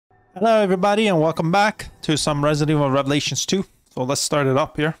Hello everybody and welcome back to some Resident Evil Revelations 2. So let's start it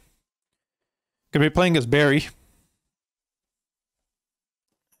up here. Gonna be playing as Barry.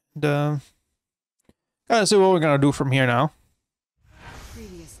 And gotta see what we're gonna do from here now.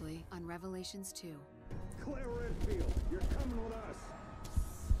 Previously on Revelations 2. Claire Redfield, you're coming with us.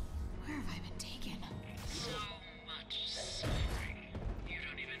 Where have I been taken? So much suffering. You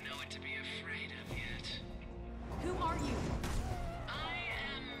don't even know what to be afraid of yet. Who are you? I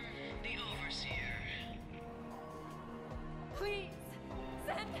am the Overseer. Please,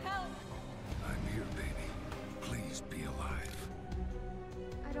 send help! I'm here, baby. Please be alive.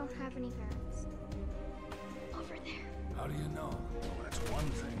 I don't have any parents. Over there. How do you know? Well, that's one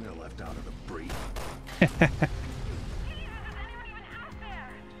thing they're left out of the brief.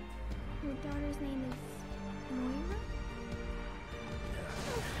 Your daughter's name is Moira?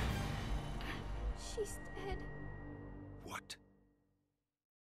 She's dead. What?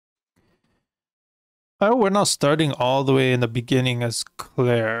 Oh, we're not starting all the way in the beginning as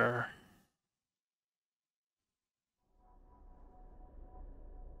Claire.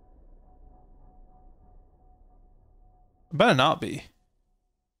 Better not be.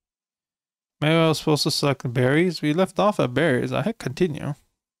 Maybe I was supposed to select the berries. We left off at berries. I hit continue.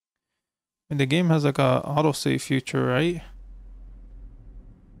 And the game has like a autosave feature, right?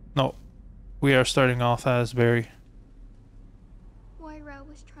 No. We are starting off as Barry. Moira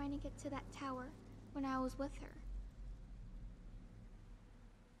was trying to get to that tower when I was with her.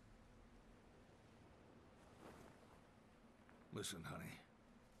 Listen, honey.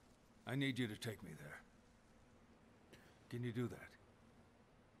 I need you to take me there. Can you do that?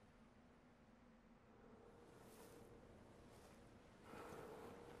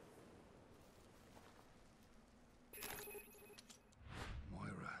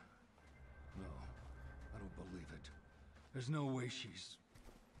 Moira. No, I don't believe it. There's no way she's...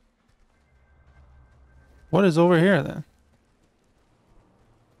 What is over here then?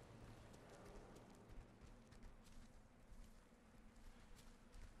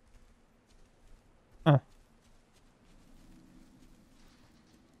 Huh.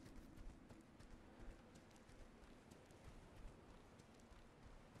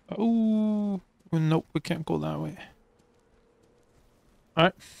 Oh, nope, we can't go that way.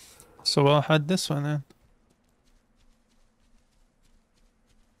 Alright, so I'll head this one then.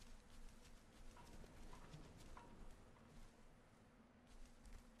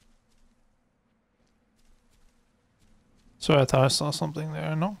 So I thought I saw something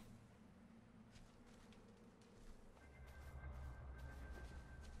there, no?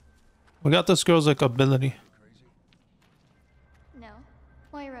 We got this girl's like ability. crazy? No,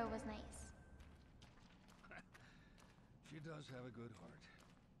 Moira was nice. She does have a good heart.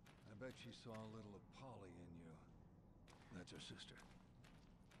 I bet she saw a little of Polly in you. That's her sister.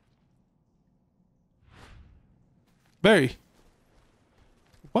 Barry.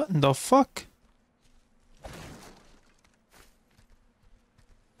 What in the fuck?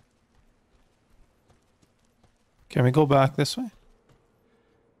 Can we go back this way?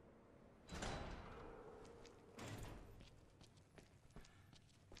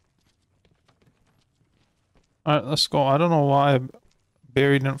 Alright, let's go. I don't know why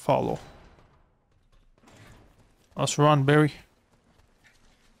Barry didn't follow. Let's run, Barry.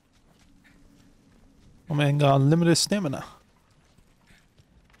 Oh man, got unlimited stamina.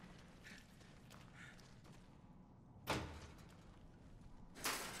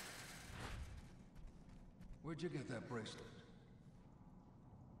 Where'd you get that bracelet?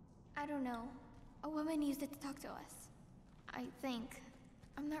 I don't know. A woman used it to talk to us. I think.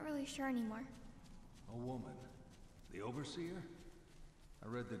 I'm not really sure anymore. A woman? The Overseer? I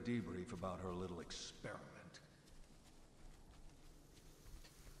read the debrief about her little experiment.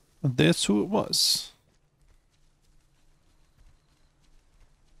 That's who it was.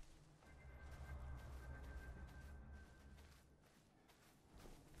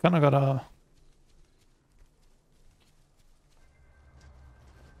 Kinda gotta...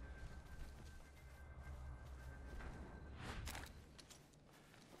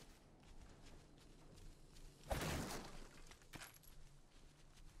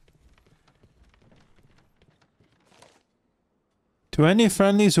 To any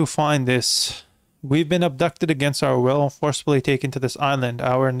friendlies who find this, we've been abducted against our will and forcibly taken to this island.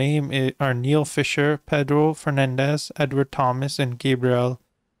 Our name are Neil Fisher, Pedro Fernandez, Edward Thomas, and Gabriel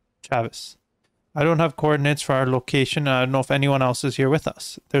Chavez. I don't have coordinates for our location, and I don't know if anyone else is here with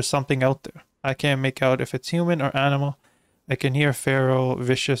us. There's something out there. I can't make out if it's human or animal. I can hear feral,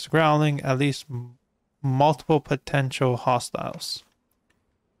 vicious growling, at least multiple potential hostiles.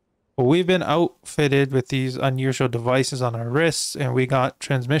 But we've been outfitted with these unusual devices on our wrists, and we got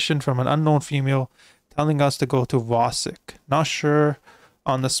transmission from an unknown female telling us to go to Vosik. Not sure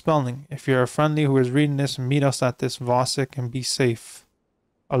on the spelling. If you're a friendly who is reading this, meet us at this Vosik and be safe.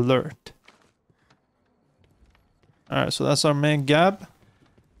 Alert. Alright, so that's our man Gab.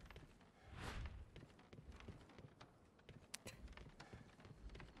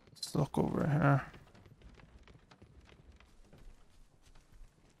 Let's look over here.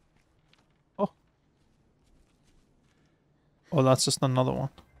 Oh, that's just another one.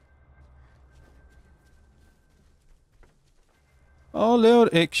 Oh, little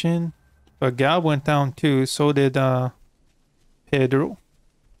action. But Gab went down too, so did Pedro.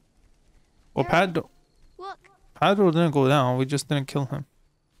 Well, Pedro didn't go down, we just didn't kill him.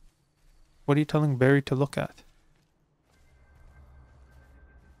 What are you telling Barry to look at?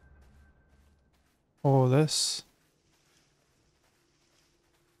 Oh, this.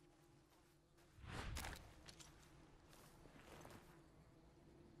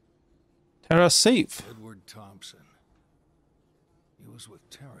 TerraSave. Edward Thompson. He was with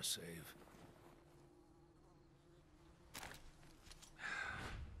TerraSave.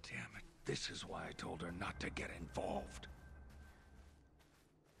 Damn it. This is why I told her not to get involved.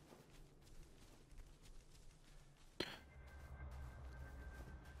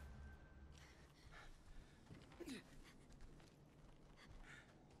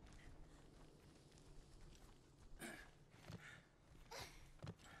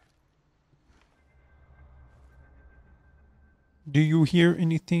 Do you hear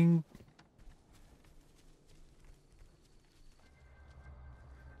anything?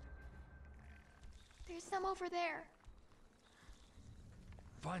 There's some over there.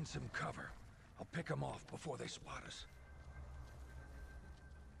 Find some cover. I'll pick them off before they spot us.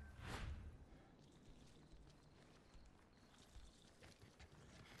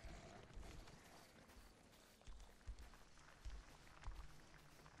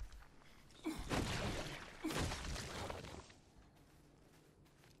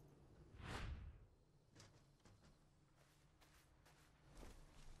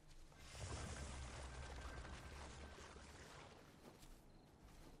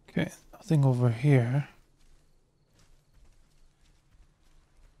 Okay, nothing over here.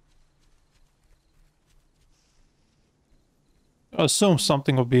 I assume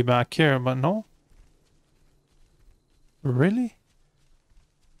something will be back here, but no. Really?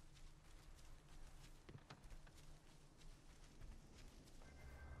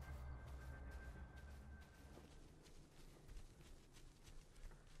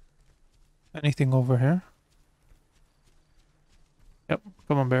 Anything over here? Yep,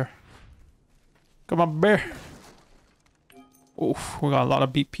 come on, bear. Come on, bear. Oof, we got a lot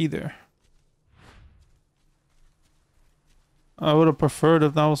of BP there. I would have preferred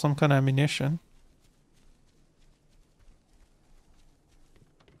if that was some kind of ammunition.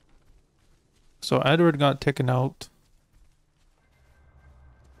 So Edward got taken out.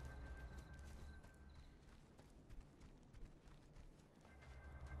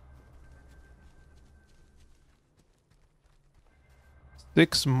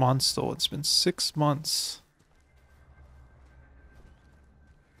 Six months though, it's been 6 months.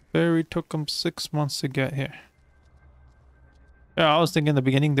 Barry took him 6 months to get here. Yeah, I was thinking in the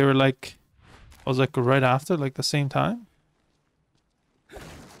beginning they were like, I was like right after, like the same time.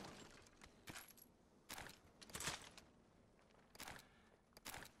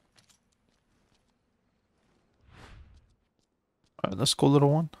 Alright, let's go,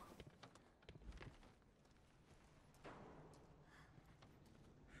 little one.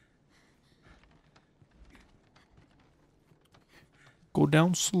 Go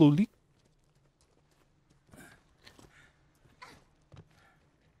down slowly.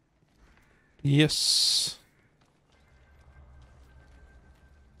 Yes.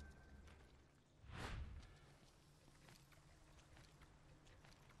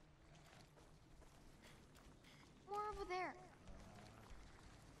 More over there.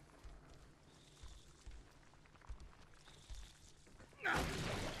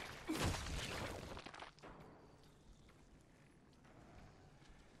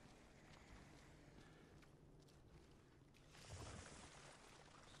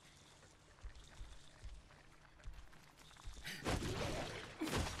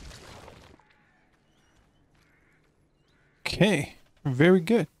 Okay, very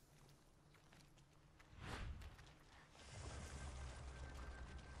good.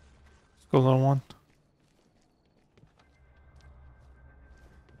 Let's go, little one.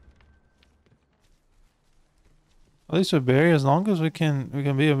 At least with Barry, as long as we can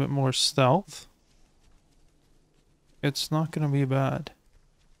be a bit more stealth, it's not gonna be bad.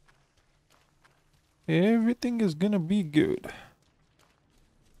 Everything is gonna be good.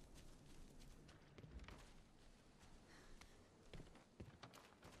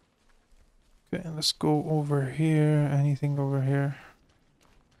 Okay, let's go over here. Anything over here?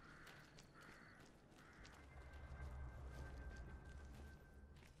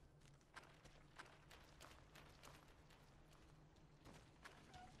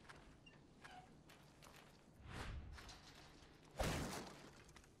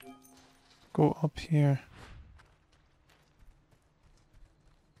 Go up here.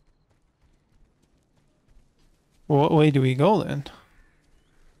 What way do we go then?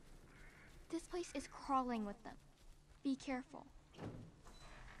 This place is crawling with them. Be careful.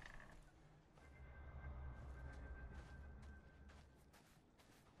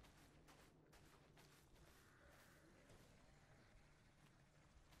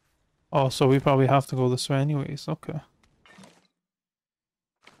 Oh, so we probably have to go this way anyways. Okay.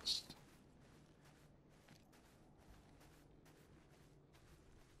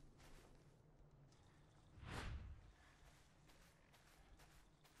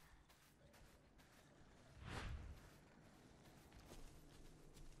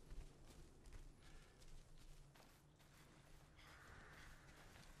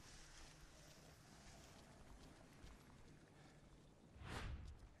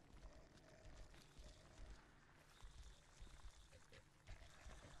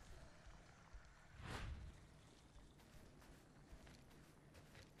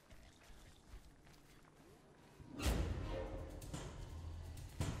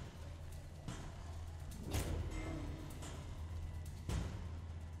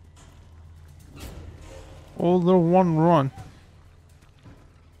 Oh, the one run.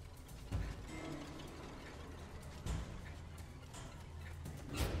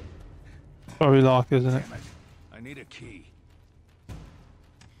 Probably locked, isn't it? Damn it. I need a key.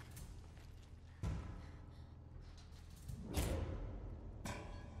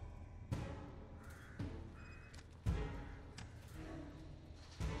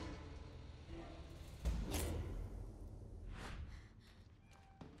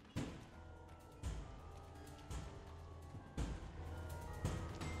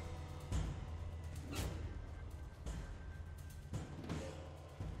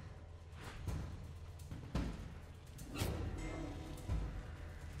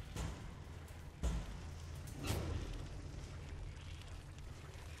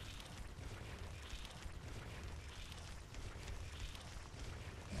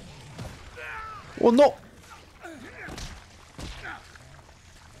 Oh no!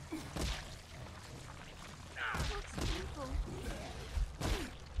 Looks painful.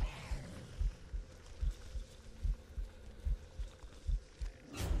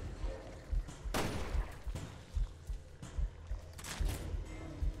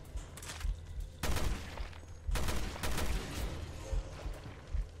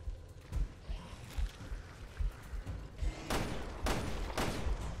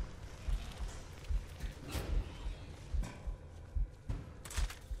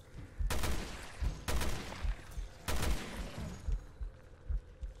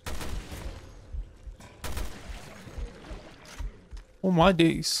 Oh my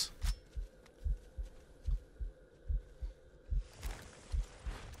days.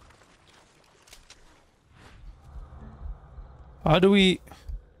 How do we...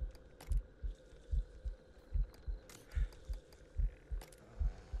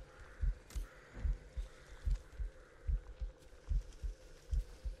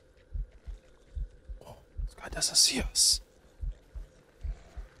 Oh, this guy doesn't see us.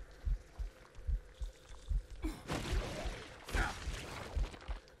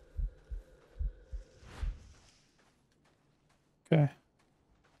 Okay.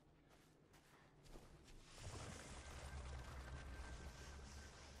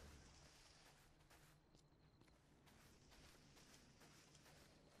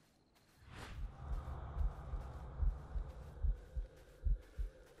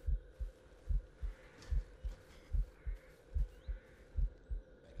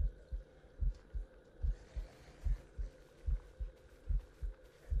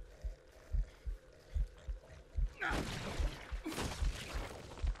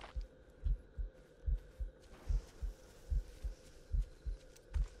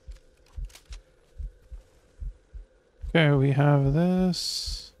 Okay, we have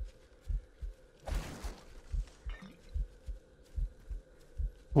this.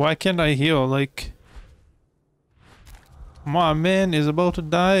 Why can't I heal? Like, my man is about to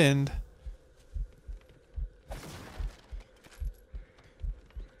die and...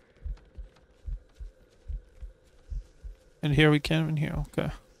 And here we can in here,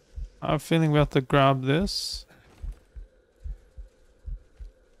 okay. I have a feeling we have to grab this.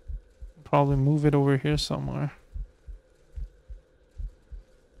 Probably move it over here somewhere.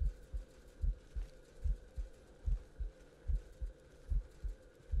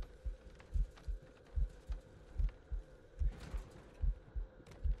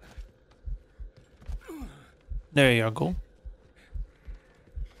 There you go.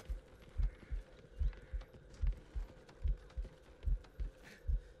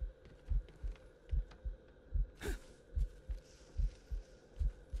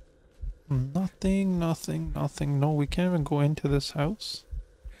 Nothing, nothing, nothing. No, we can't even go into this house.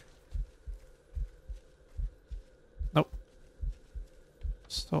 Nope.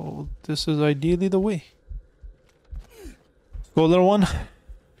 So this is ideally the way. Go, little one.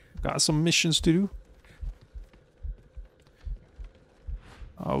 Got some missions to do.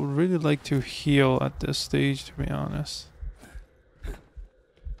 I would really like to heal at this stage, to be honest.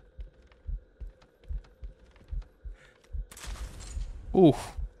 Ooh.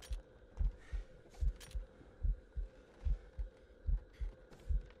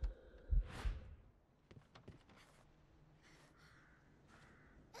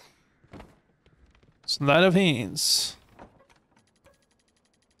 Sleight of hands.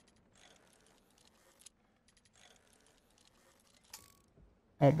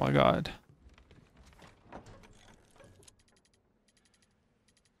 Oh my god.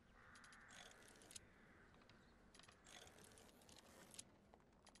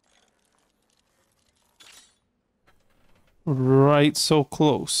 Right, so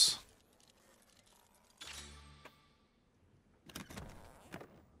close.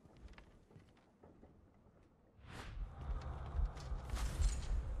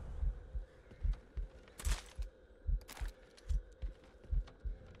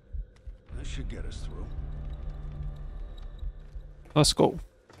 This should get us through. Let's go.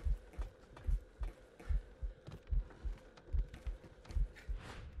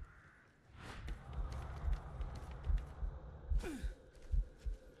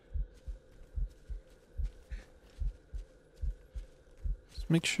 Let's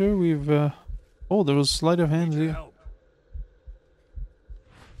make sure we've oh, there was sleight of hands Need your here. help.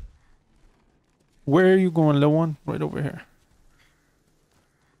 Where are you going, little one? Right over here.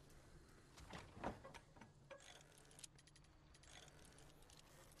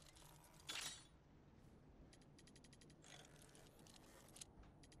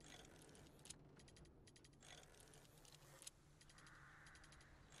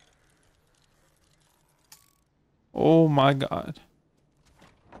 Oh my god.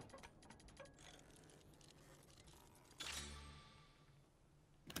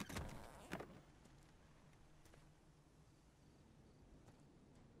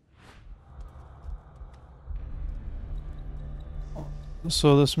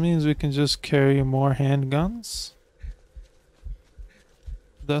 So this means we can just carry more handguns.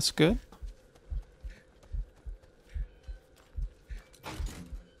 That's good.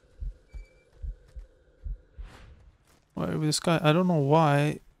 Why this guy? I don't know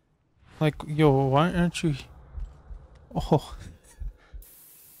why. Like, yo, why aren't you? Oh,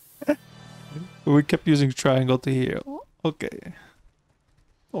 we kept using triangle to heal. Okay.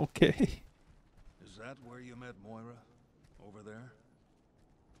 Okay. Is that where you met Moira? Over there?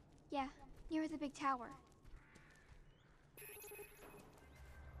 Yeah, near the big tower.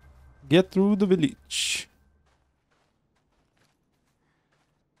 Get through the village.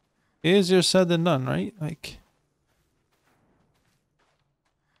 Easier said than done, right? Like.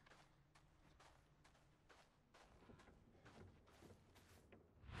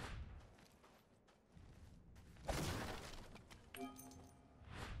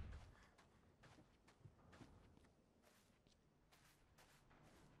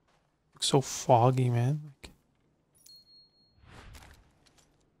 So foggy, man. Like,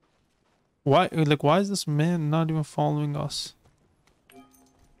 why? Like, why is this man not even following us?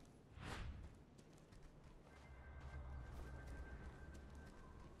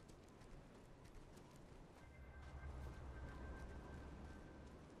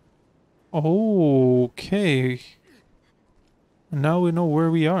 Okay. Now we know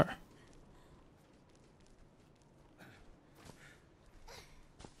where we are.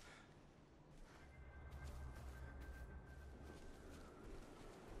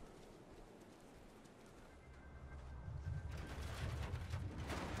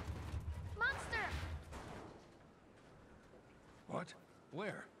 Monster! What?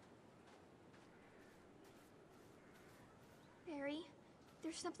 Where? Barry,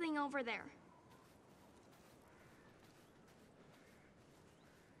 there's something over there.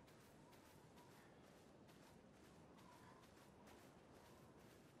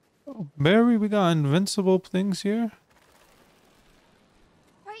 Barry, we got invincible things here.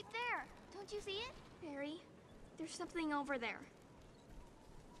 Right there. Don't you see it? Barry, there's something over there.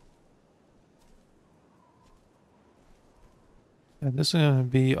 And this is gonna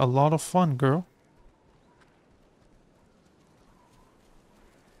be a lot of fun, girl.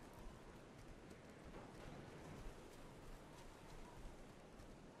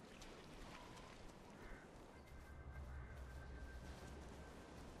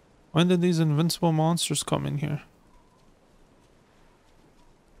 When did these invincible monsters come in here?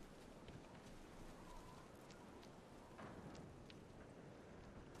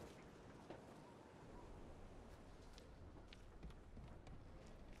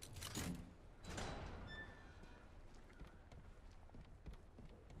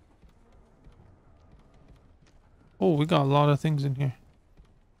 Oh, we got a lot of things in here.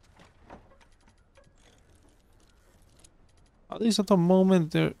 At least at the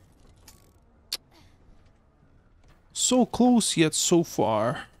moment, they're so close yet so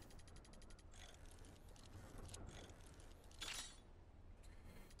far.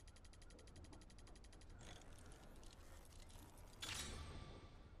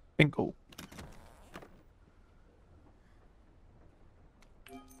 Bingo.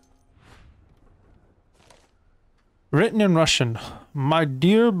 Written in Russian. My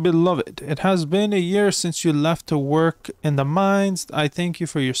dear beloved, it has been a year since you left to work in the mines. I thank you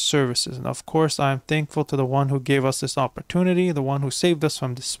for your services, and of course I am thankful to the one who gave us this opportunity, the one who saved us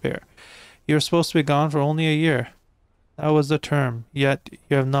from despair. You were supposed to be gone for only a year. That was the term, yet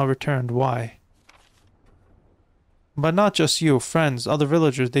you have not returned. Why? But not just you, friends, other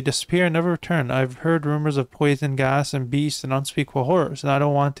villagers, they disappear and never return. I've heard rumors of poison gas and beasts and unspeakable horrors, and I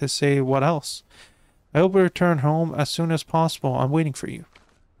don't want to say what else. I hope we return home as soon as possible. I'm waiting for you.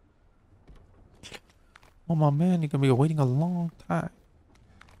 Oh my man, you're gonna be waiting a long time.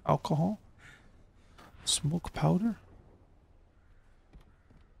 Alcohol? Smoke powder?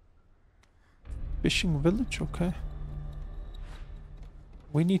 Fishing village, okay.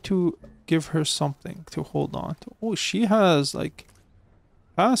 We need to give her something to hold on to. Oh, she has like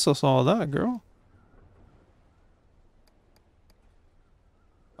pass us all that, girl.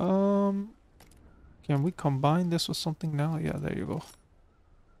 Can we combine this with something now? Yeah, there you go.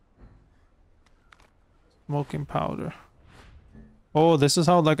 Smoking powder. Oh, this is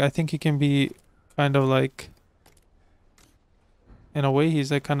how, like, I think he can be kind of like, in a way, he's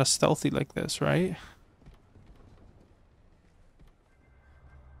like kind of stealthy like this, right?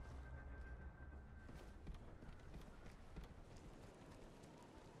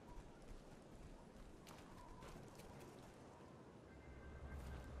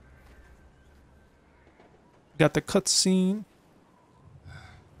 Got the cutscene.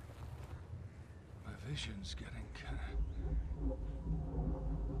 My vision's getting kind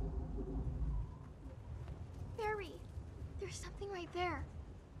Barry, there's something right there.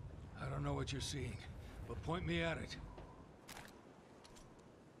 of... I don't know what you're seeing, but point me at it.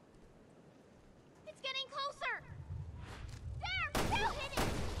 It's getting closer. There! Now hit it!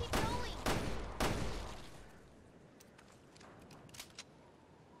 Keep going.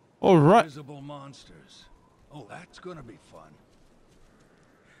 All right. Invisible monsters. Oh, that's gonna be fun.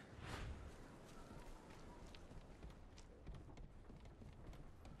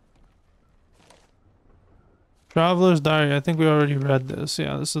 Traveler's Diary. I think we already read this.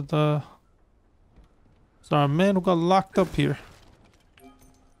 Yeah, this is the... It's our man who got locked up here.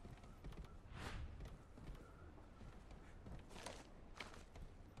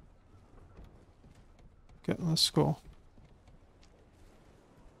 Okay, let's go.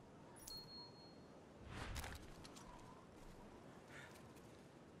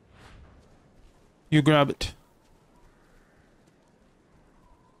 You grab it.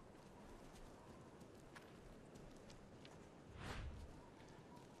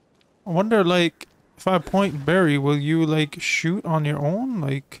 I wonder, like, if I point Barry, will you, like, shoot on your own?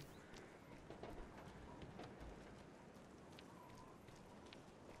 Like...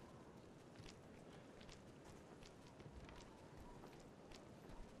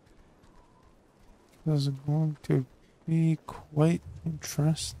 This is going to be quite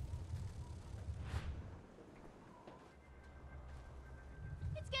interesting.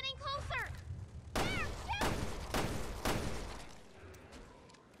 It's getting closer. There! Shoot!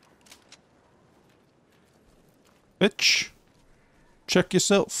 Bitch. Check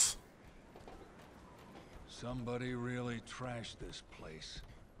yourself. Somebody really trashed this place.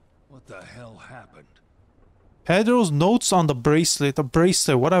 What the hell happened? Pedro's notes on the bracelet. The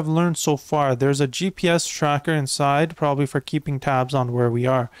bracelet, what I've learned so far, there's a GPS tracker inside, probably for keeping tabs on where we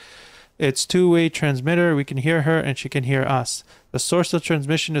are. It's two-way transmitter. We can hear her and she can hear us. The source of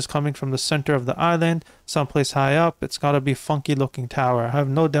transmission is coming from the center of the island, someplace high up. It's gotta be funky looking tower. I have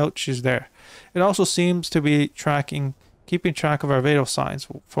no doubt she's there. It also seems to be keeping track of our vital signs.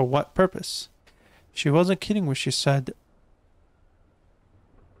 For what purpose? She wasn't kidding when she said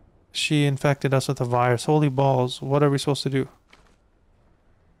she infected us with a virus. Holy balls, what are we supposed to do?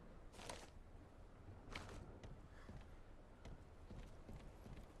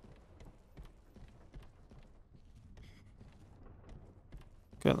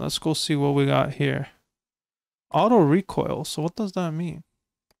 Okay, let's go see what we got here. Auto recoil, so what does that mean?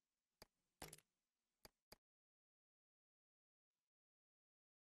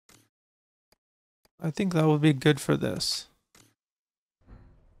 I think that would be good for this.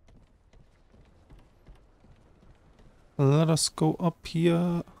 Let us go up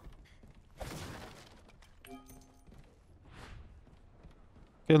here.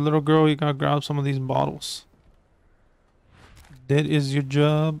 Okay, little girl, you gotta grab some of these bottles. That is your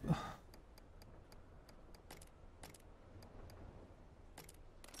job.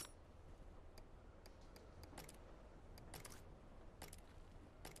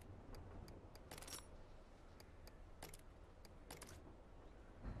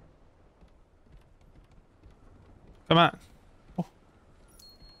 Come on. Oh.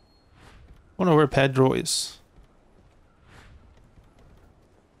 Wonder where Pedro is.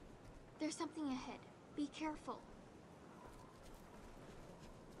 There's something ahead. Be careful.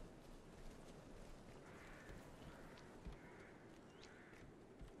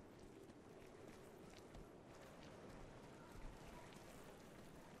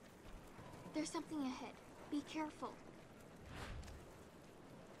 There's something ahead. Be careful.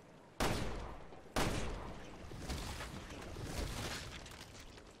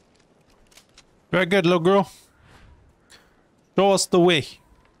 Very good, little girl. Show us the way.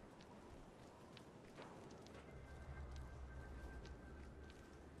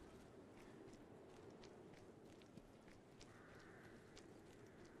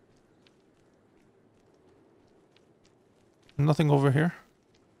 Nothing over here.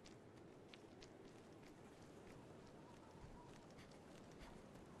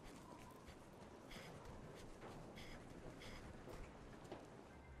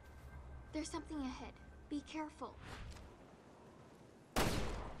 There's something ahead. Be careful.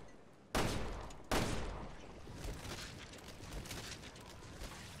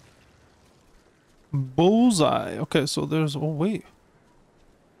 Bullseye. Okay, so there's... Oh, wait.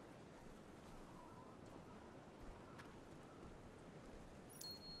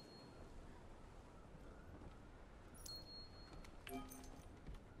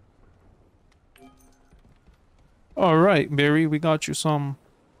 All right, Barry, we got you some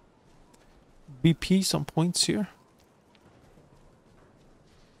BP, some points here.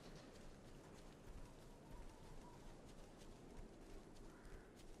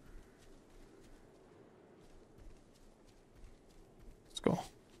 Let's go.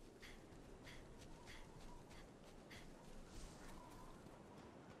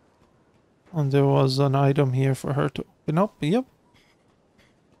 And there was an item here for her to open up. Yep.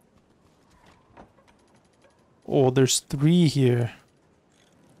 Oh, there's 3 here.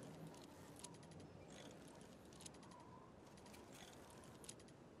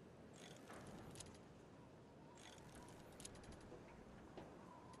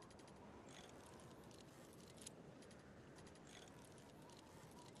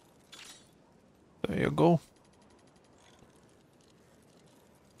 There you go.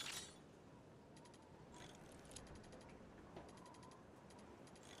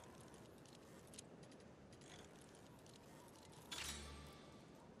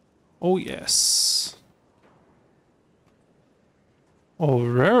 Oh, yes. Oh,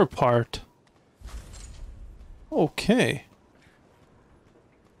 rare part. Okay.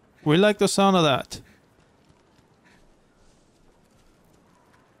 We like the sound of that.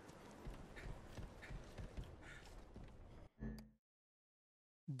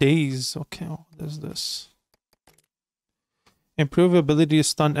 Daze. Okay, what is this? Improve ability to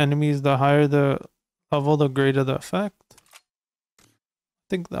stun enemies. The higher the level, the greater the effect. I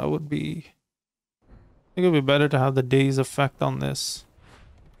think that would be... I think it would be better to have the daze effect on this.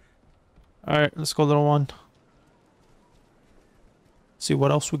 Alright, let's go, little one. See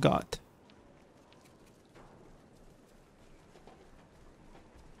what else we got.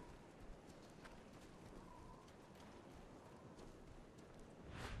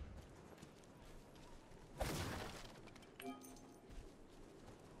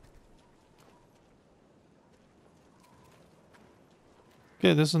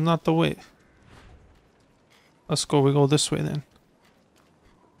 Okay, this is not the way. Let's go, we go this way then.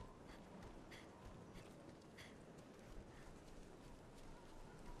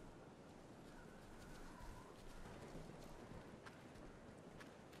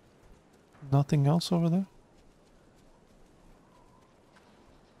 Nothing else over there?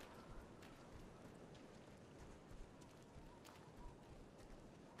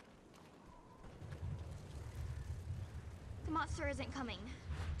 The monster isn't coming.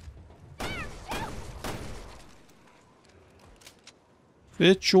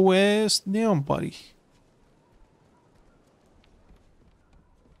 Fit your ass down, buddy.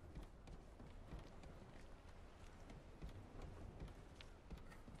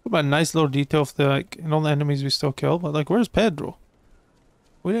 About a nice little detail of the like and all the enemies we still kill, but like where's Pedro?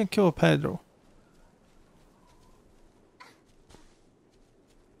 We didn't kill Pedro.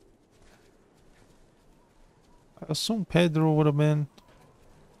 I assume Pedro would have been.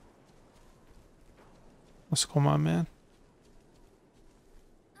 Let's go, my man.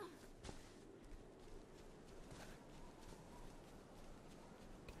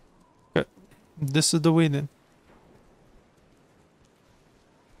 Okay, this is the way then.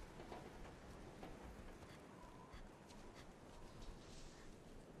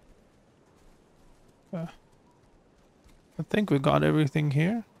 I think we got everything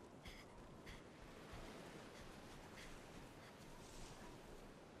here.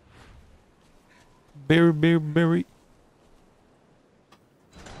 Barry.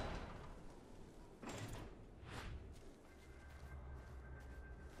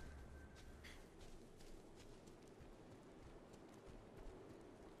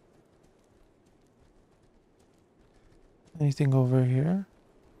 Anything over here?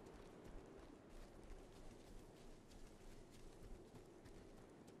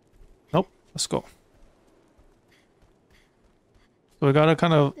 Nope. Let's go. So we gotta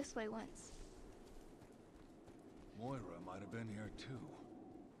kind of. This way once. Moira might have been here too.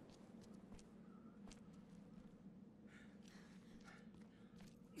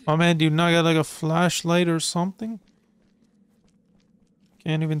 Oh man, do you not got like a flashlight or something?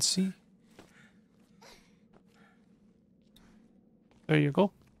 Can't even see. There you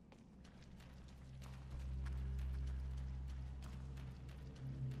go.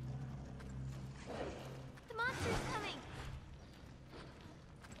 The monster's coming.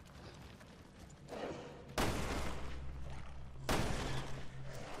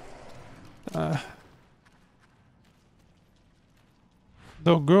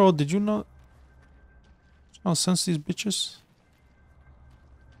 Though girl, did you not sense these bitches?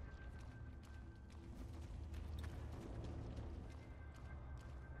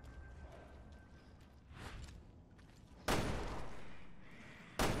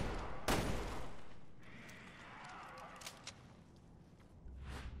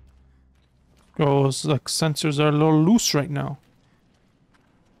 Girls, like sensors are a little loose right now.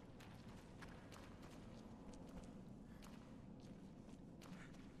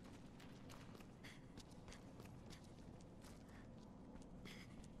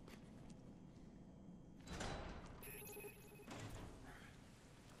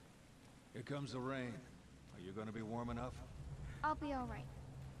 Here comes the rain. Are you gonna be warm enough? I'll be all right.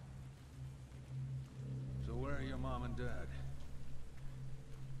 So where are your mom and dad?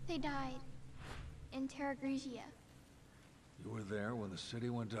 They died in Terra Grigia. You were there when the city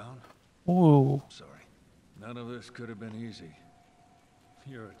went down? Oh, Sorry. None of this could have been easy.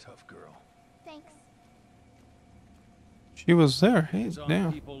 You're a tough girl. Thanks. she was there. Hey, It's on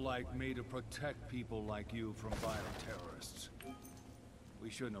damn. people like me to protect people like you from violent terrorists. We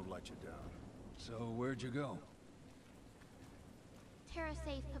shouldn't have let you down. So where'd you go? Terra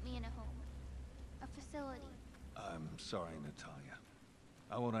Safe put me in a home. A facility. I'm sorry, Natalia.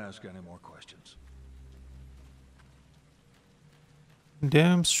 I won't ask any more questions.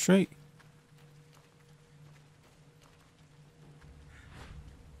 Damn straight.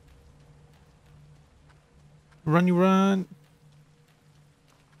 Run, you run.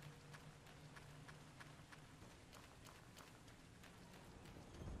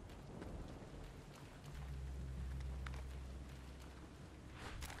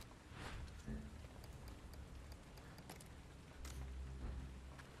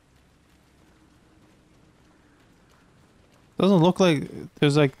 Doesn't look like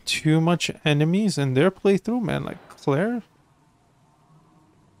there's like too much enemies in their playthrough, man. Like Claire.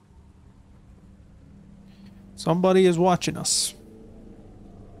 Somebody is watching us.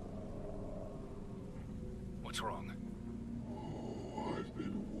 What's wrong? I've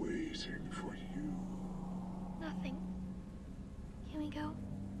been waiting for you. Nothing. Can we go?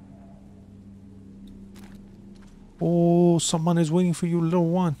 Oh, someone is waiting for you, little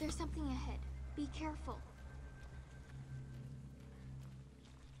one. There's something ahead. Be careful.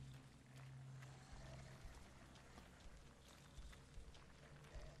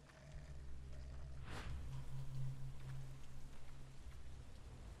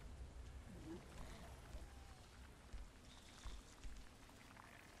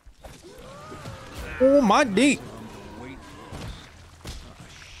 Oh my D. Wait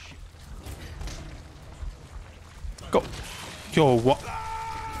Go. Yo, what?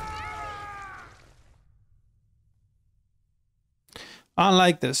 I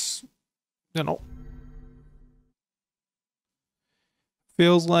like this. You know.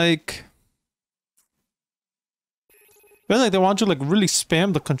 Feels like they want you to like really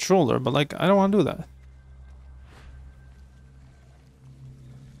spam the controller, but like I don't want to do that.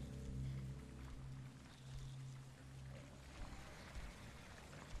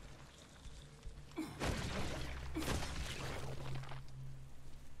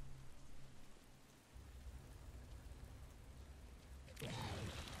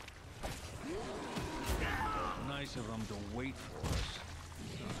 nice of them to wait for us.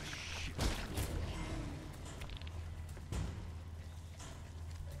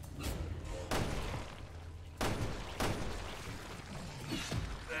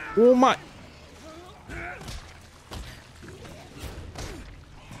 Oh my.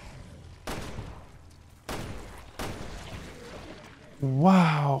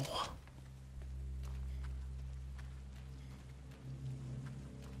 Wow.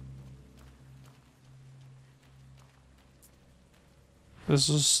 This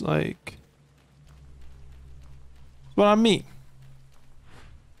is like what I mean.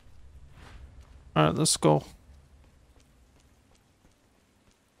 All right, let's go.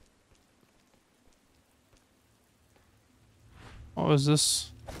 Oh, is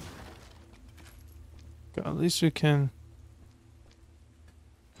this? Okay, at least we can.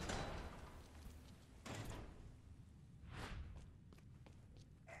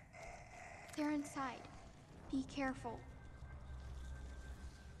 They're inside. Be careful.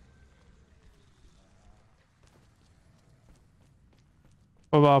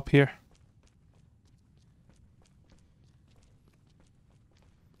 What about up here?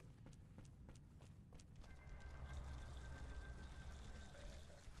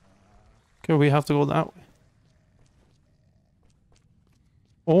 Okay, we have to go that way.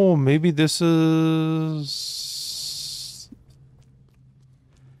 Oh, maybe this is...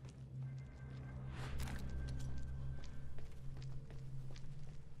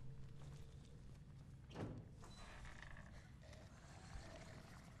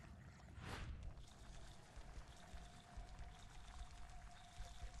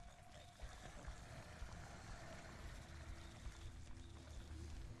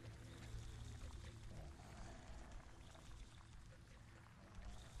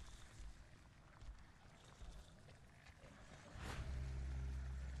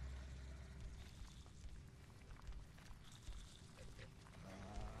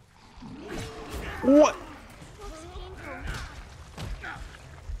 What? Looks painful.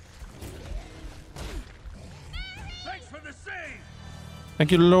 Thanks for the save!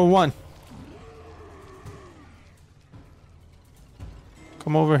 Thank you, little one.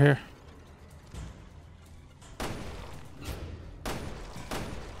 Come over here.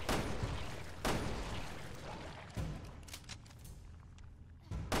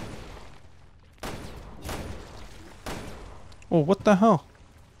 Oh, what the hell?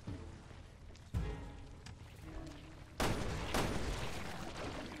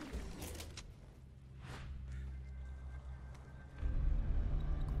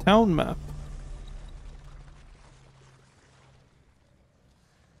 Town map.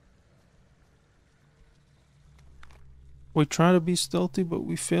 We try to be stealthy, but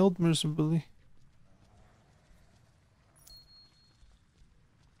we failed miserably.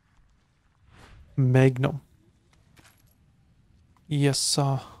 Magnum. Yes,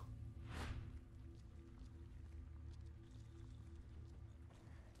 sir.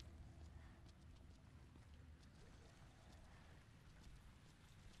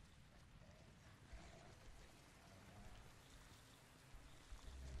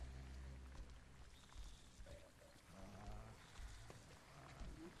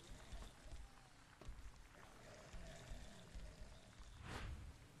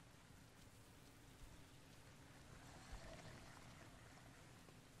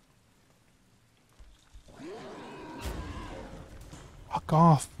 Fuck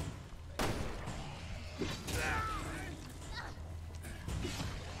off.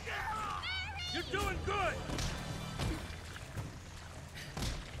 You're doing good!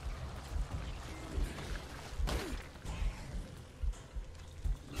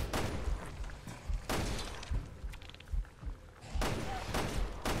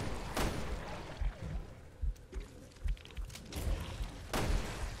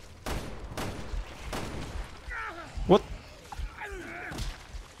 What?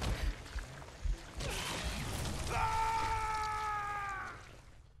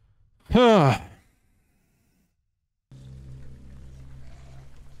 Huh.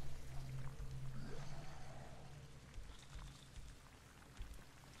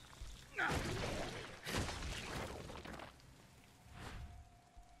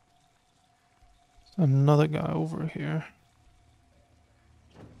 Another guy over here.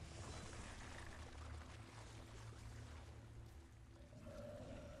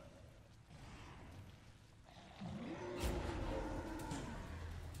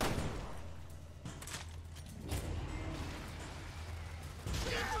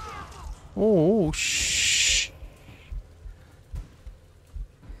 Oh, shh.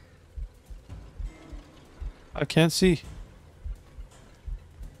 I can't see.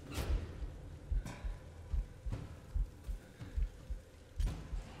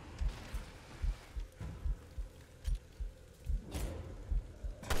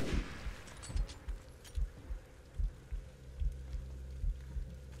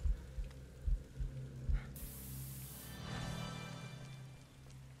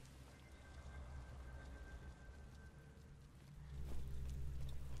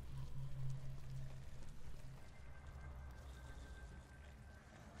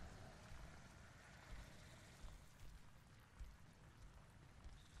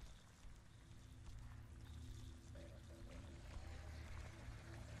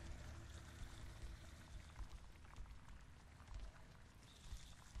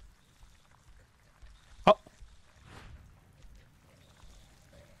 Oh.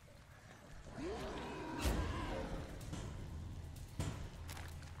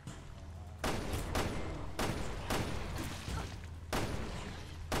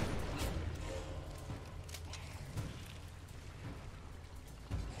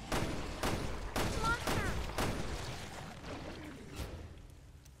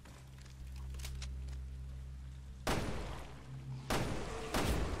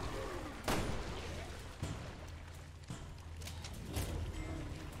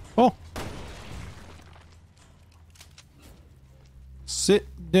 Oh. Sit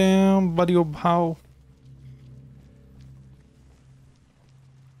down, buddy. Oh, how?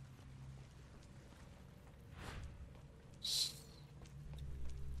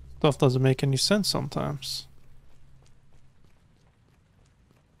 Stuff doesn't make any sense sometimes.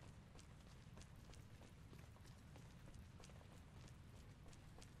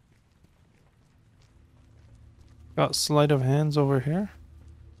 Got sleight of hands over here.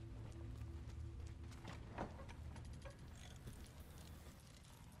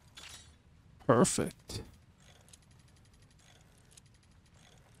 Perfect.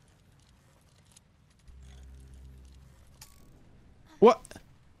 What?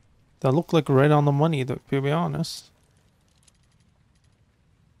 That looked like right on the money, to be honest.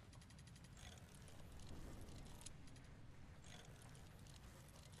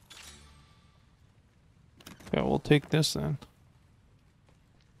 Yeah, we'll take this then.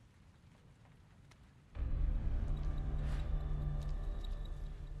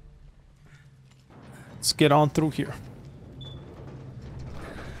 Let's get on through here.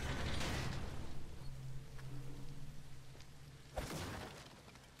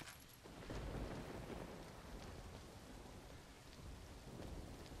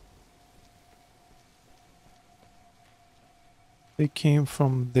 They came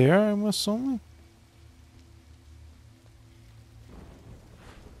from there, I'm assuming.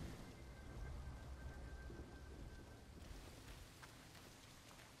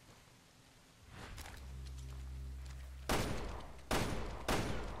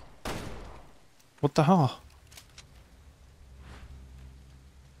 What the hell?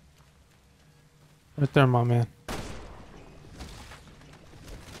 Right there, my man.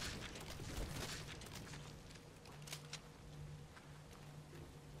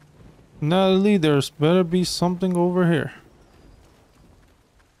 Natalie, there's better be something over here.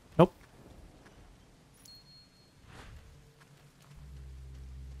 Nope.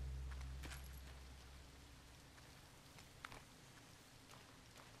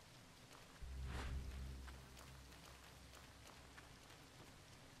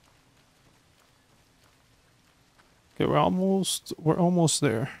 Okay, we're almost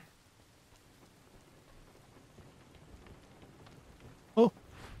there. Oh.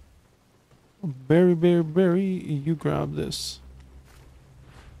 Barry, you grab this.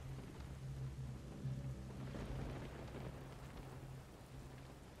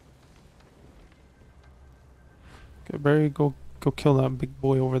 Okay, Barry, go kill that big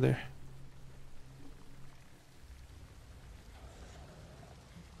boy over there.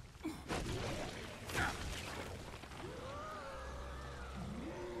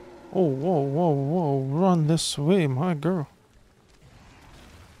 Oh, whoa, run this way, my girl.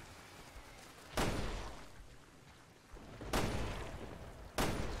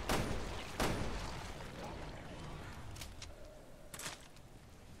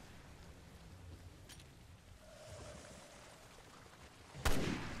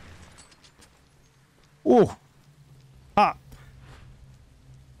 Oh, ah.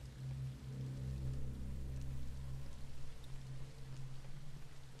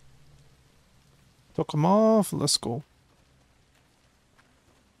 Took him off. Let's go.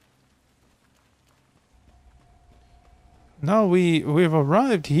 Now we've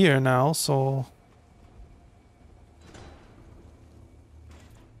arrived here now, so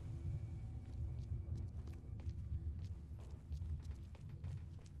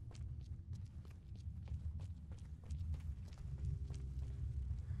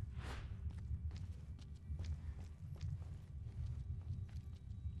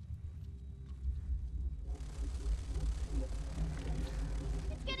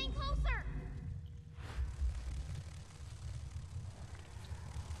It's getting closer.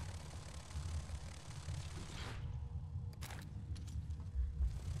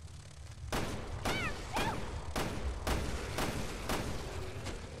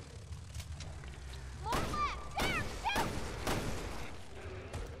 More left. There, shoot.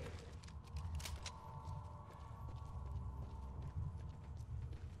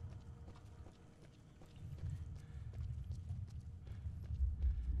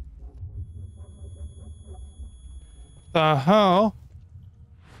 the hell?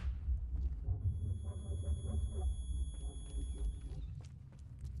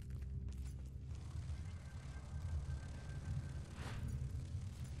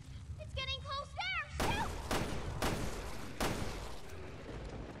 It's getting close. There, shoot.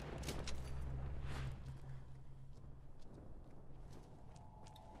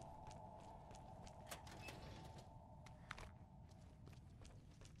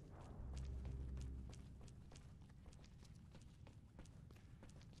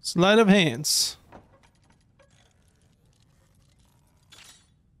 Sleight of hands.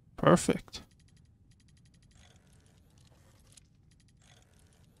 Perfect.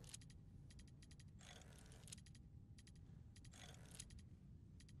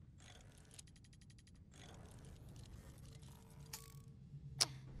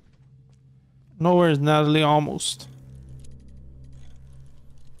 Nowhere's Natalie almost.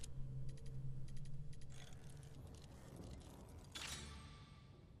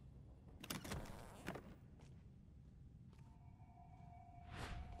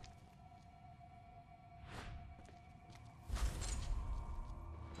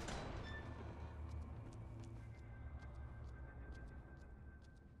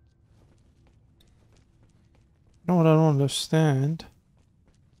 You know what I don't understand?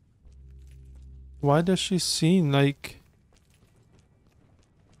 Why does she seem like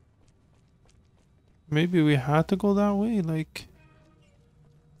maybe we had to go that way? Like,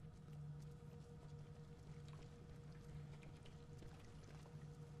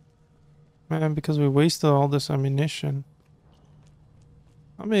 man, because we wasted all this ammunition.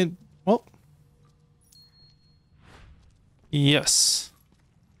 I mean, well, yes.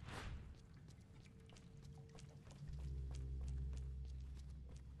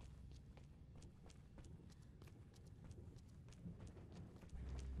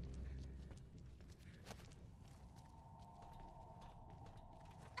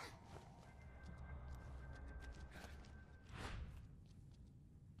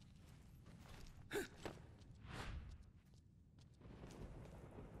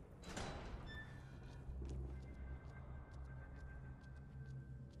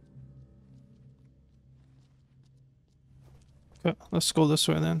 Okay, let's go this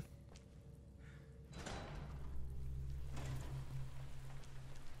way then.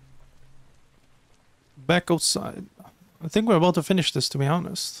 Back outside. I think we're about to finish this, to be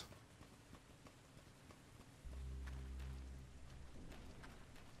honest.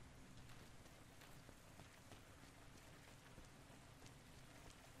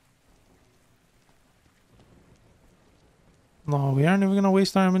 No, we aren't even gonna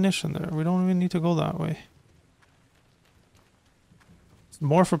waste our ammunition there. We don't even need to go that way. It's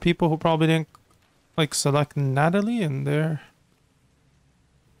more for people who probably didn't like select Natalie, and they're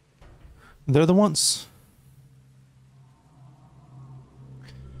the ones.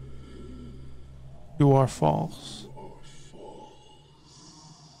 You are false.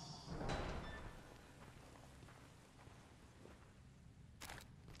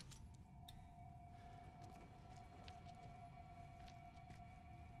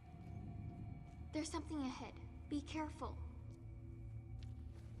 There's something ahead. Be careful.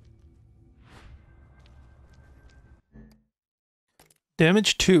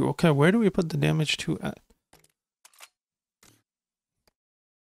 Damage 2. Okay, where do we put the damage 2 at?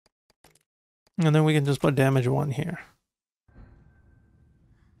 And then we can just put damage 1 here.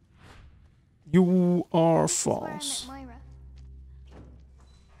 You are false. Moira.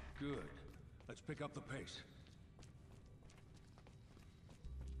 Good. Let's Let's pick up the pace.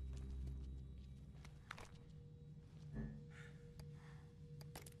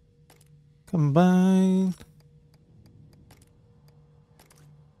 Combine.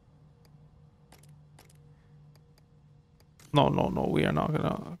 No, no, no. We are not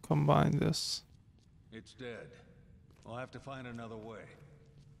gonna combine this. It's dead. We'll have to find another way.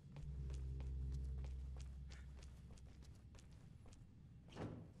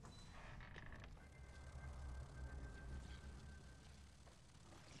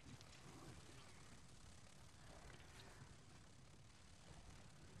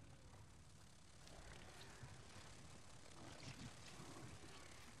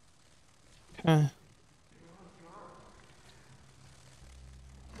 Okay.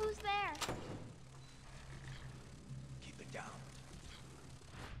 Who's there? Keep it down.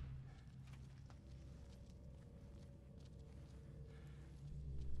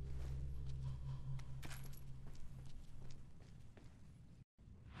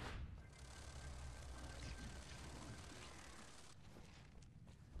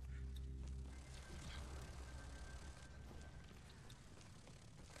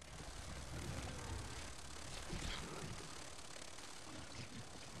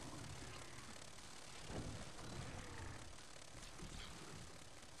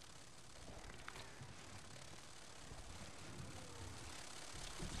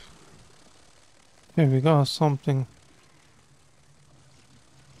 Here we go. Something.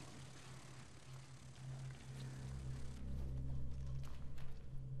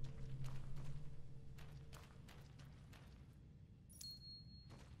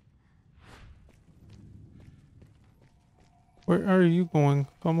 Where are you going?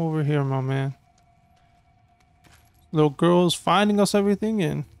 Come over here, my man. Little girl's finding us everything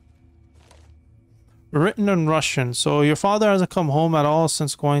in. Written in Russian. So your father hasn't come home at all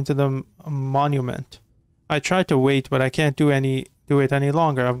since going to the monument. I tried to wait, but I can't do it any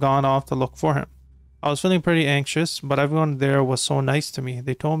longer. I've gone off to look for him. I was feeling pretty anxious, but everyone there was so nice to me.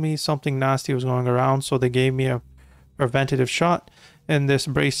 They told me something nasty was going around, so they gave me a preventative shot and this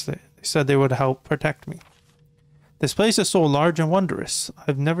bracelet. They said they would help protect me. This place is so large and wondrous.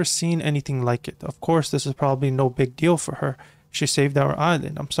 I've never seen anything like it. Of course, this is probably no big deal for her. She saved our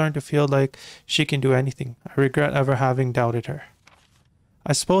island. I'm starting to feel like she can do anything. I regret ever having doubted her.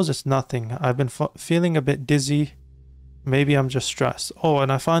 I suppose it's nothing. I've been feeling a bit dizzy. Maybe I'm just stressed. Oh,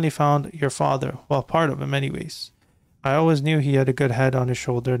 and I finally found your father. Well, part of him anyways. I always knew he had a good head on his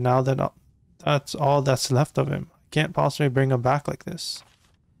shoulder. Now that that's all that's left of him. I can't possibly bring him back like this.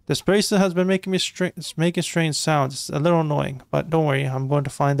 This bracelet has been making me making strange sounds. It's a little annoying, but don't worry. I'm going to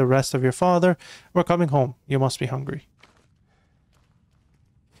find the rest of your father. We're coming home. You must be hungry.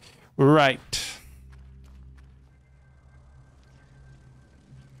 Right.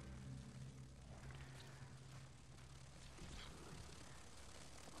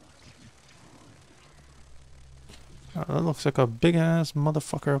 Oh, that looks like a big ass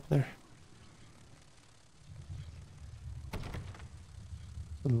motherfucker up there.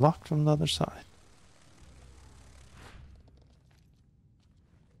 Locked from the other side.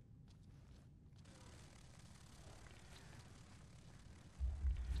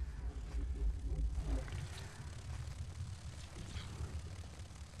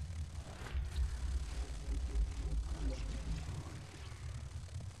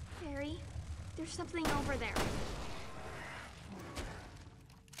 Barry, there's something over there.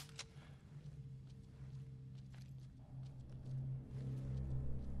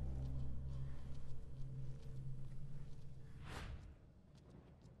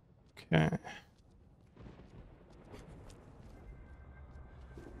 Okay.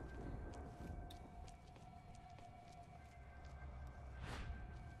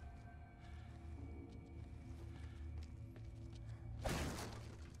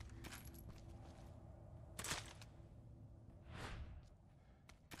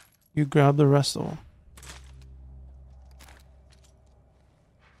 You grab the rest of them.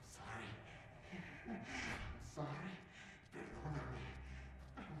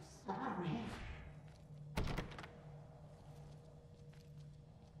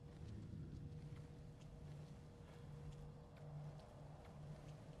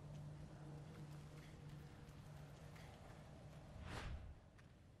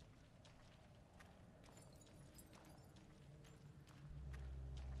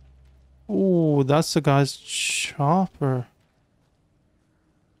 Ooh, that's the guy's chopper.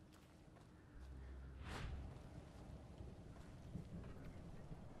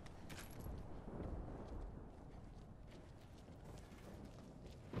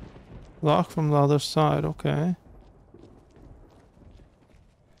 Lock from the other side, okay.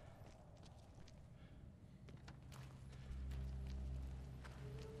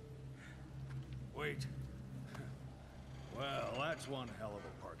 hell of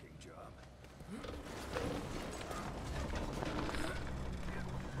a parking job.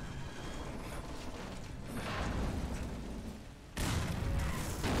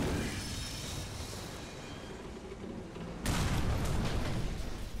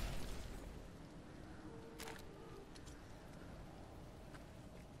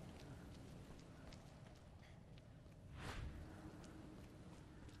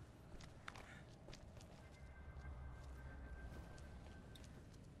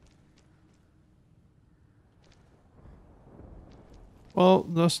 Well,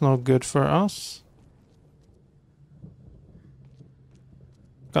 that's not good for us.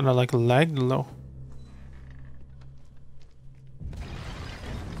 Kinda like lagged low.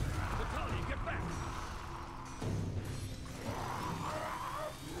 Natalia, get back!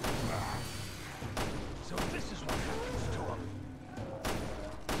 So this is what happens to him.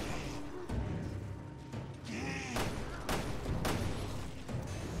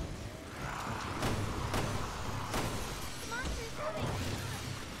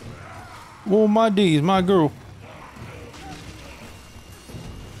 Oh my D's, my girl.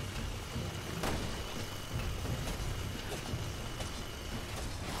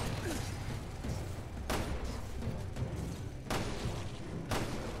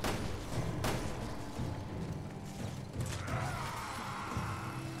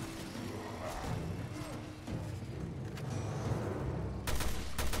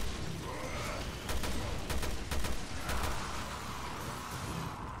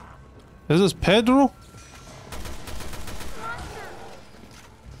 Is this Pedro?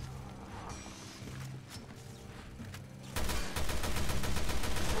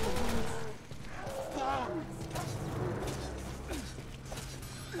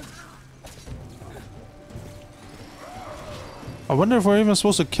 I wonder if we're even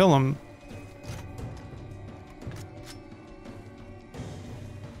supposed to kill him.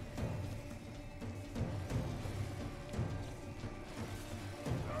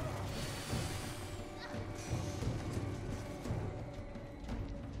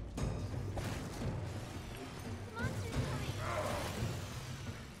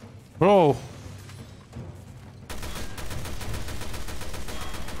 Bro.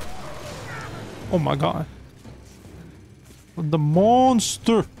 Oh my god. The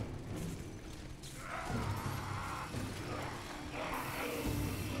monster.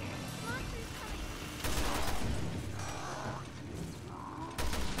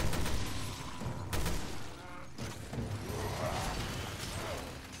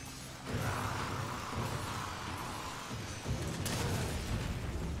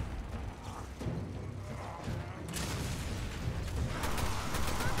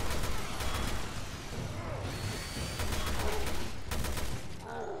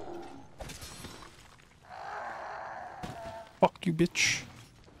 Fuck you, bitch.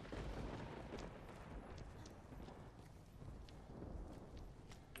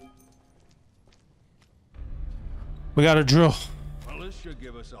 We got a drill. Well, this should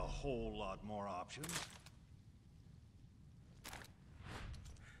give us a whole lot more options.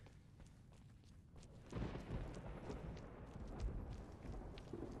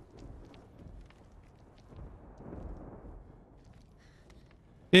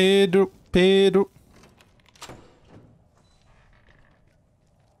 Pedro, Pedro.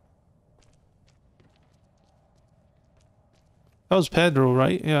 That was Pedro,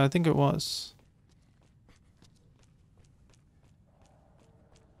 right? Yeah, I think it was.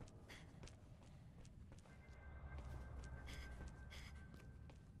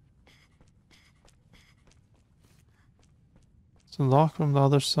 It's a lock from the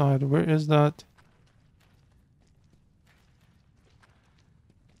other side. Where is that?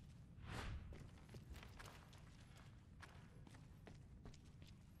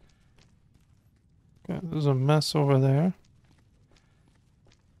 Okay, there's a mess over there.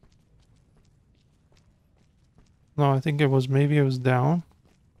 No, I think it was, maybe it was down.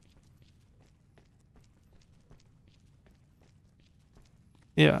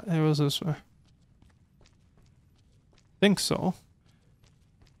 Yeah, it was this way. Think so.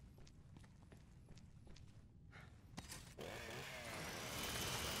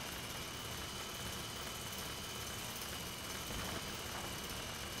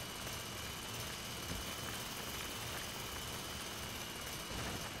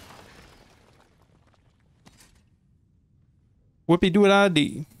 Whoopie do it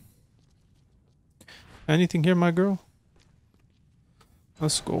ID. Anything here, my girl?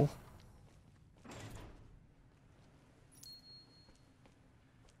 Let's go.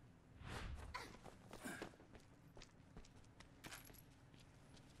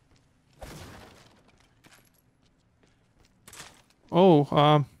 Oh.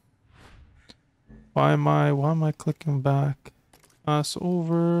 Why am I clicking back? Pass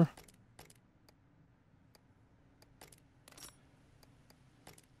over.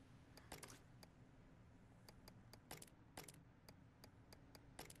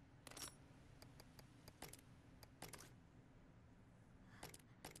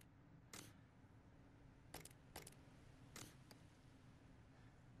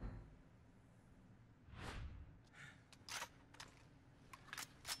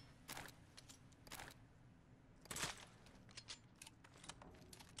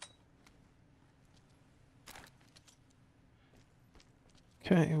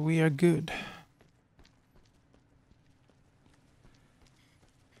 Okay, we are good.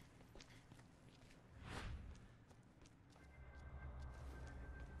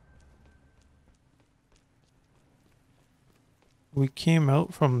 We came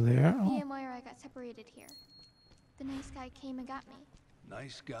out from there. Me Oh, and Moira got separated here. The nice guy came and got me.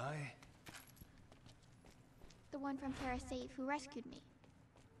 Nice guy? The one from Terra Safe who rescued me.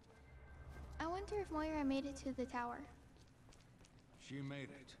 I wonder if Moira made it to the tower. She made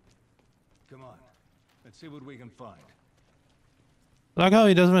it. Come on. Let's see what we can find. I like how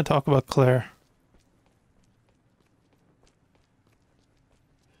he doesn't even talk about Claire.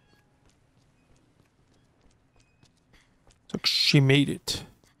 So she made it.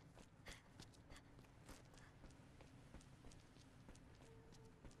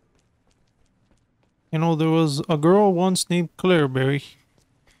 You know, there was a girl once named Claire, Barry.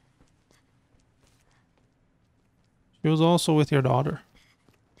 She was also with your daughter.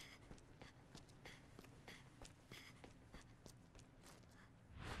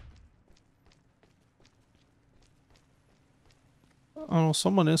 Oh,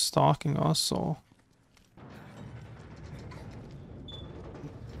 someone is stalking us, so...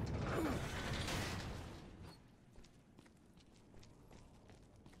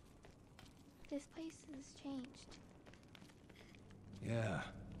 This place has changed. Yeah.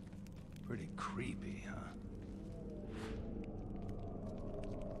 Pretty creepy, huh?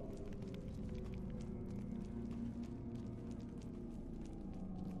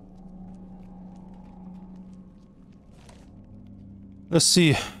 Let's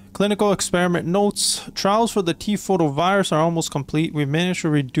see. Clinical experiment notes. Trials for the T photovirus are almost complete. We managed to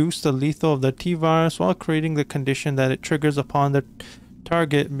reduce the lethal of the T virus while creating the condition that it triggers upon the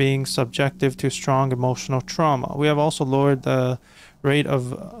target being subjective to strong emotional trauma. We have also lowered the rate of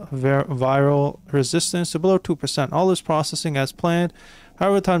viral resistance to below 2%. All is processing as planned.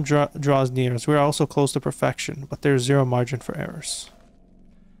 However, time draws near as we are also close to perfection, but there's zero margin for errors.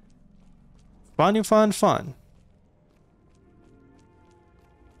 Fun.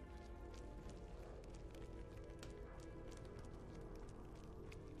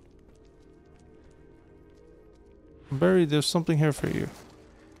 Barry, there's something here for you.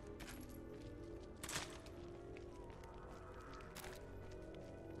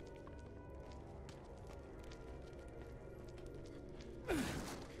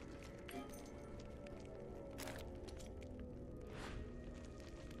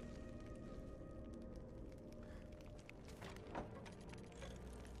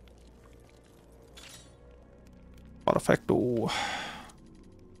 Perfecto.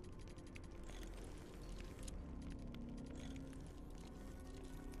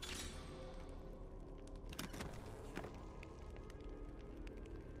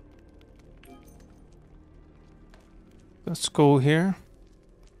 Let's go here.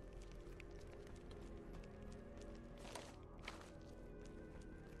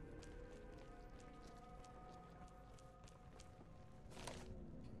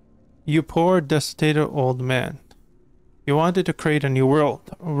 You poor, destitute old man. You wanted to create a new world,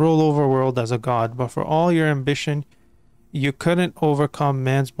 a rollover world as a god, but for all your ambition, you couldn't overcome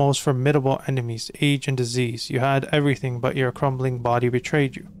man's most formidable enemies, age and disease. You had everything, but your crumbling body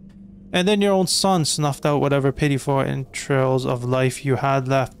betrayed you. And then your own son snuffed out whatever pitiful entrails of life you had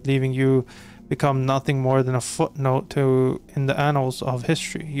left, leaving you become nothing more than a footnote in the annals of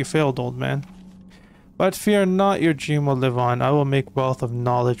history. You failed, old man. But fear not, your dream will live on. I will make wealth of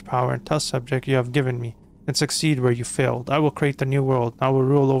knowledge, power, and test subject you have given me, and succeed where you failed. I will create the new world. I will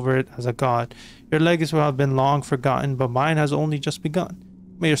rule over it as a god. Your legacy will have been long forgotten, but mine has only just begun.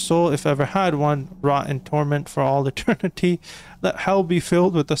 May your soul, if ever had one, rot in torment for all eternity. Let hell be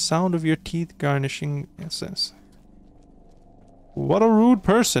filled with the sound of your teeth garnishing incense. What a rude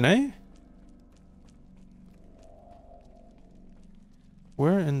person, eh?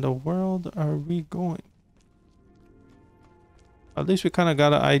 Where in the world are we going? At least we kind of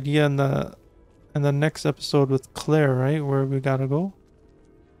got an idea in the next episode with Claire, right? Where we gotta go.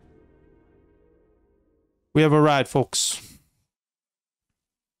 We have a ride, folks.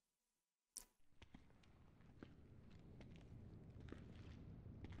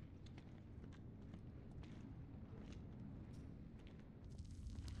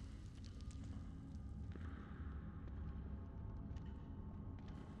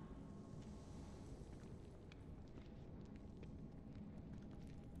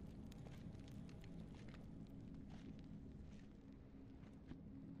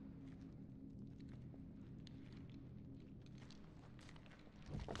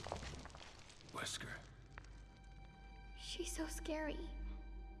 Wesker. She's so scary.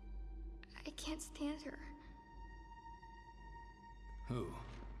 I can't stand her. Who?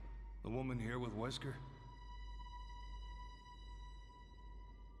 The woman here with Wesker?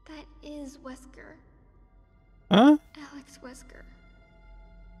 That is Wesker. Huh? Alex Wesker.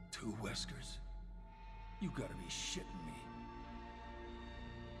 2 Weskers? You gotta be shitting me.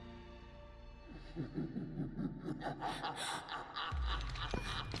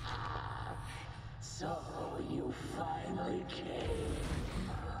 So you finally came.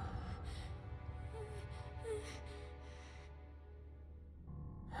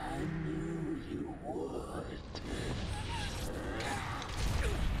 I knew you would.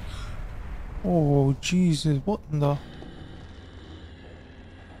 Oh, Jesus. What in the...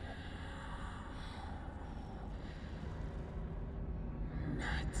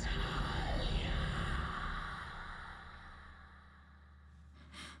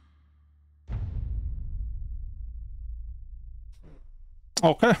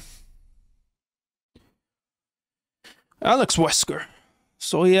 Okay. Alex Wesker.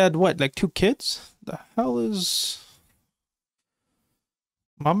 So he had what, like 2 kids? The hell is...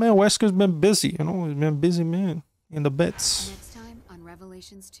 My man Wesker's been busy, you know, he's been a busy man in the bits. Next time on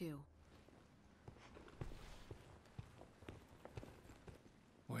Revelations 2.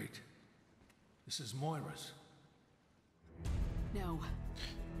 Wait. This is Moira's. No.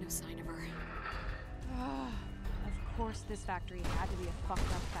 No sign of her. Of course this factory had to be a fucked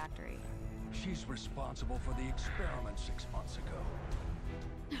up factory. She's responsible for the experiment 6 months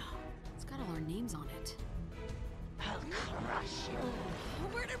ago. It's got all our names on it. I'll crush you.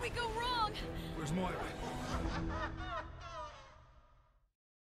 Where did we go wrong? Where's Moira?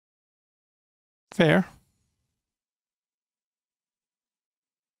 Fair.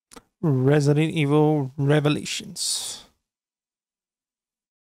 Resident Evil Revelations.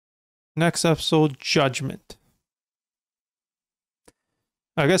 Next episode, Judgment.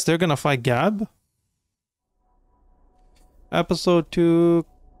 I guess they're gonna fight Gab. Episode 2,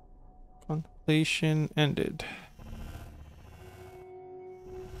 completion ended.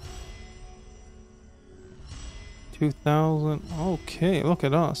 $2,000. Okay, look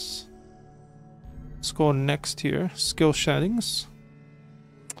at us. Let's go next here. Skill settings.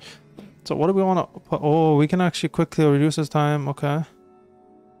 So what do we want to put? Oh, we can actually quickly reduce this time. Okay.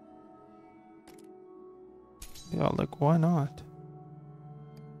 Yeah, like why not?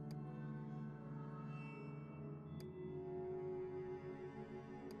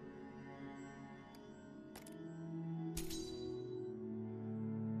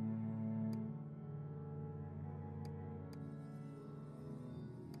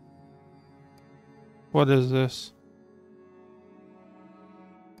 What is this?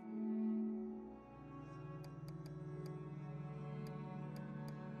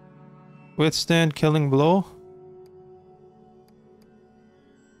 Withstand killing blow.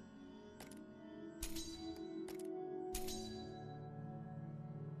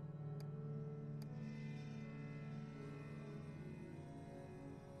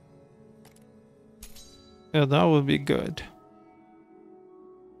 Yeah, that would be good.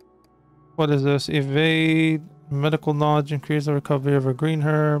 What is this? Evade, medical knowledge, increase the recovery of a green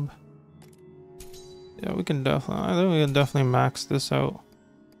herb. Yeah, we can definitely, I think we can definitely max this out.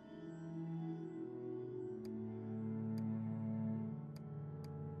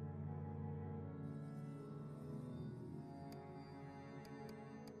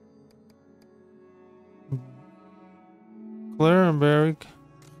 Claire and Barry.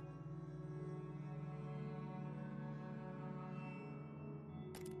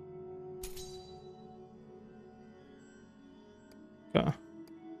 Okay.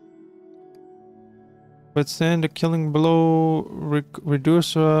 Withstand a killing blow,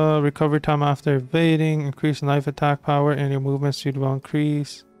 reduce recovery time after evading, increase knife attack power, and your movement speed will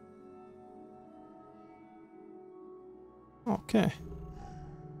increase. Okay.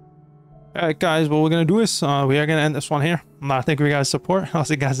 Alright guys, what we're gonna do is we are gonna end this one here. Thank you guys' support. I'll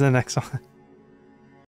see you guys in the next one.